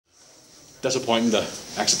disappointing to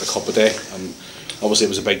exit the cup today, and obviously it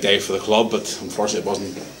was a big day for the club, but unfortunately it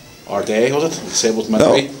wasn't our day, was it? You say it wasn't meant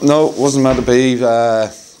to be? No, it wasn't meant to be.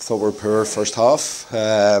 Thought we were poor first half.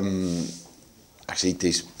 Actually,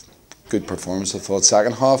 good performance I thought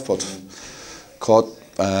second half, but caught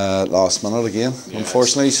last minute again,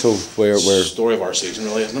 unfortunately. So we're story of our season,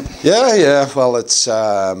 really, isn't it? Yeah. Well, it's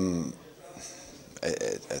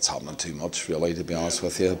happening too much, really, to be honest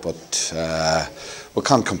with you. But we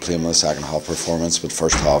can't complain with the second half performance. But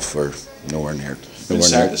first half, we're nowhere near. The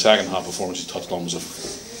second half performance you touched on was a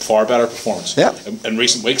far better performance. Yeah. In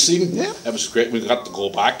recent weeks, even. Yeah. It was great. We got the goal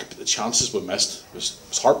back. The chances we missed was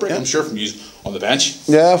heartbreaking. I'm sure from you on the bench.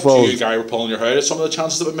 Yeah. Well, you Gary were pulling your hair at some of the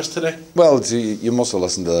chances that we missed today. Well, you must have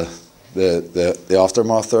listened to the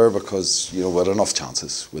aftermath there, because we had enough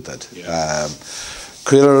chances. We did. Yeah.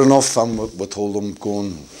 Created enough, and we told them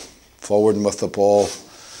going forward and with the ball,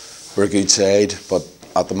 we're a good side, but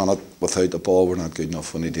at the minute without the ball we're not good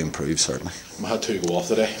enough. We need to improve, certainly. We had two go off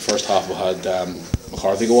today. First half we had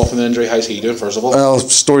McCarthy go off in the injury. How's he doing, first of all? Well,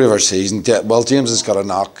 story of our season. Well, James has got a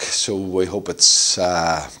knock, so we hope it's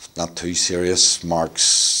not too serious.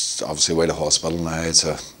 Mark's obviously away to hospital now. It's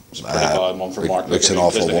a pretty bad one for Mark. Looks an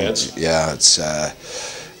awful one. Yeah, it's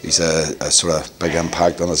he's a sort of big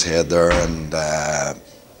impact on his head there, and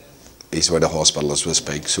he's away to hospital as we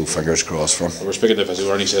speak, so fingers crossed for him. We're speaking to the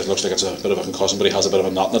physio, and he says it looks like it's a bit of a concussion, but he has a bit of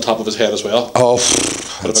a knot in the top of his head as well. Oh,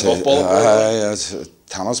 bit of a golf ball. Yeah, it's a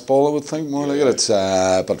tennis ball, I would think, more like it. It's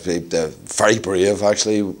but very brave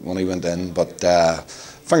actually when he went in. But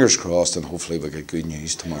fingers crossed, and hopefully we get good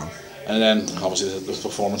news tomorrow. And then obviously the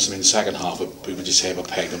performance. I mean, the second half, we would just say we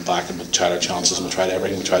pegged them back and we tried our chances and we tried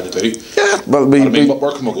everything we tried to do. Yeah, well, where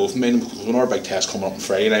can we go from? I mean, when our big test coming up on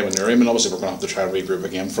Friday night with Newry, I mean, obviously we're going to have to try and regroup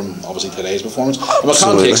again from obviously today's performance. And we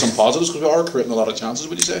can take some positives because we are creating a lot of chances.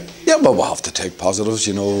 Would you say? Yeah, well, we'll have to take positives.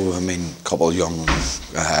 I mean, a couple of young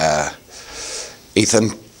Ethan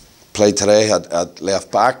played today at left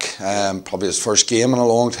back. Probably his first game in a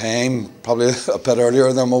long time. Probably a bit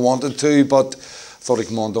earlier than we wanted to, but thought he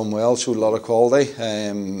came on done well, showed a lot of quality.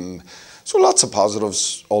 So lots of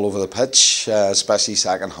positives all over the pitch, especially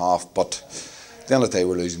second half. But at the end of the day,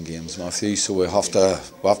 we're losing games, Matthew. So we have to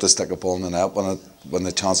stick a ball in the net when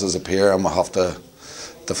the chances appear, and we have to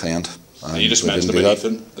defend. And you just mentioned about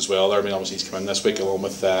Ethan as well there. I mean, obviously he's come in this week along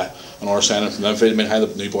with another signing from Linfield. I mean, how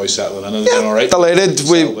the new boys settling in and doing all right? Delighted.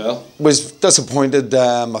 We was disappointed.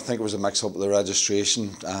 I think it was a mix-up with the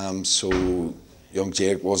registration. So young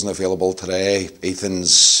Jake wasn't available today. Ethan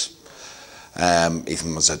was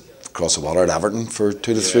across the water at Everton for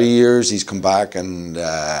 2 to 3 years. He's come back, and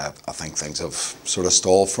I think things have sort of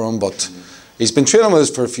stalled for him. But he's been training with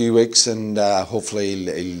us for a few weeks, and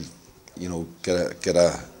hopefully he'll get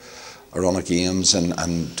a run of games, and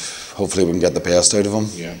hopefully we can get the best out of him.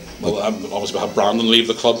 Yeah. Well, obviously we had Brandon leave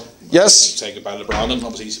the club. Yes. Say goodbye to Brandon.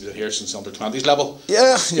 Obviously he's been here since under 20s level.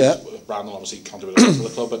 Yeah. Brandon obviously contributed to the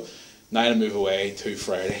club, but now to move away to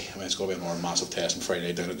Friday. I mean, it's going to be a more massive test on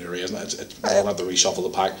Friday down at Newry, isn't it? We're going to have to reshuffle the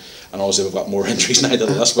pack, and obviously we've got more injuries now to the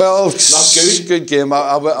list. Well, not good. Good game.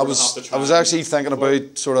 I was actually thinking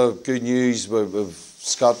about sort of good news with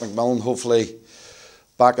Scott McMillan, hopefully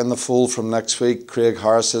back in the fold from next week. Craig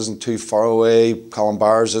Harris isn't too far away. Colin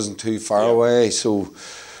Byers isn't too far away. So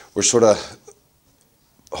we're sort of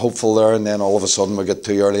hopeful there, and then all of a sudden we get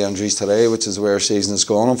 2 early injuries today, which is where our season has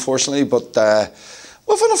gone, unfortunately. But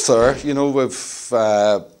we've enough there. We've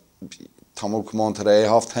Tom will come on today,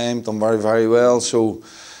 half time, done very, very well. So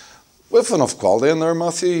we've enough quality in there,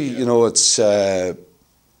 Matthew. It's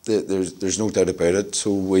there's no doubt about it.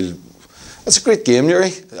 So it's a great game,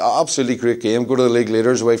 Newry. Absolutely great game. Go to the league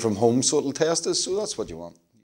leaders away from home, so it'll test us. So that's what you want.